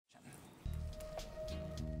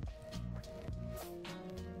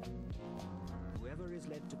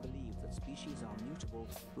species are mutable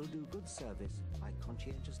will do good service by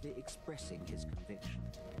conscientiously expressing his conviction.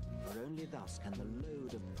 For only thus can the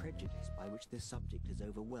load of prejudice by which this subject is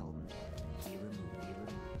overwhelmed be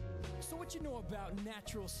removed. So what you know about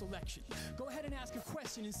natural selection? Go ahead and ask a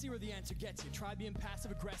question and see where the answer gets you. Try being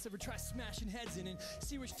passive-aggressive or try smashing heads in and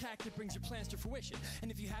see which tactic brings your plans to fruition.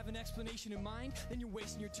 And if you have an explanation in mind, then you're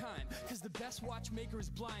wasting your time. Cause the best watchmaker is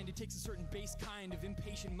blind. It takes a certain base kind of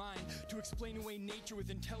impatient mind to explain away nature with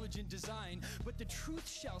intelligent design. But the truth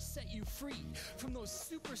shall set you free from those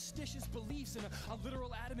superstitious beliefs in a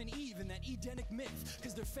literal Adam and Eve and that Edenic myth.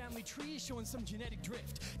 Cause their family tree is showing some genetic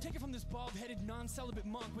drift. Take it from this bald-headed non-celibate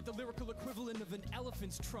monk with the lyrical equivalent of an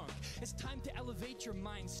elephant's trunk. It's time to elevate your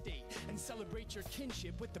mind state and celebrate your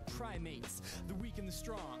kinship with the primates, the weak and the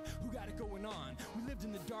strong, who got it going on. We lived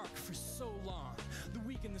in the dark for so long. The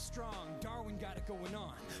weak and the strong, Darwin got it going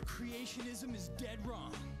on. Creationism is dead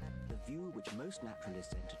wrong. The view which most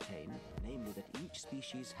naturalists entertain, namely that each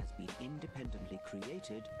species has been independently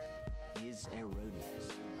created, is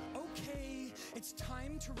erroneous. Okay, it's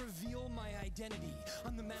time to reveal my identity.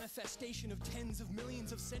 I'm the manifestation of tens of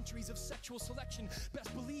millions of centuries of sexual selection.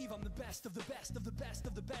 Best believe I'm the best of the best of the best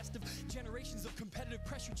of the best of generations of competitive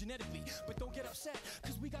pressure genetically. But don't get upset,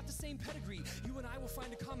 cause we got the same pedigree. You and I will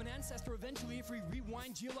find a common ancestor eventually if we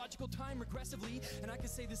rewind geological time regressively. And I could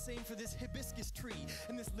say the same for this hibiscus tree,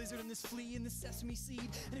 and this lizard, and this flea, and this sesame seed.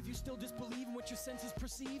 And if you still disbelieve in what your senses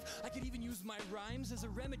perceive, I could even use my rhymes as a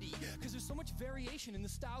remedy. Cause there's so much variation in the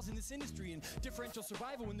styles in this industry, and differential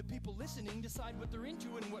survival when the people listening decide what they're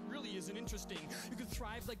into and what really isn't interesting. You could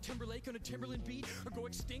thrive like Timberlake on a Timberland beat, or go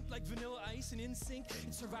extinct like Vanilla Ice and NSYNC.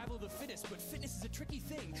 It's survival of the fittest, but fitness is a tricky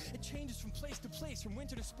thing. It changes from place to place, from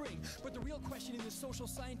winter to spring. But the real question in this social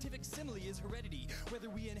scientific simile is heredity. Whether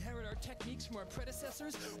we inherit our techniques from our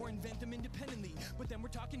predecessors or invent them independently. But then we're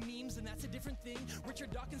talking memes, and that's a different thing.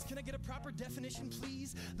 Richard Dawkins, can I get a proper definition,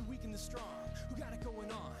 please? The weak and the strong, who got it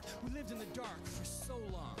going on. We lived in the dark for so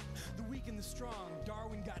long. The weak and the strong,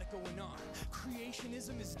 Darwin got it going on.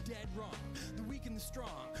 Creationism is dead wrong. The weak and the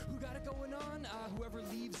strong, who got it going on? Whoever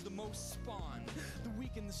leaves the most spawn. The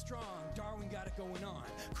weak and the strong, Darwin got it going on.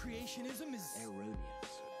 Creationism is erroneous.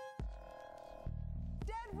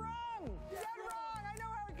 Dead wrong! Dead wrong! I know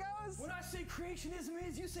how it goes! When I say creationism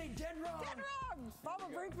is, you say dead wrong! Dead wrong! Baba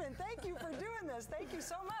Brinkman, thank you for doing this. Thank you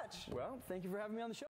so much. Well, thank you for having me on the show.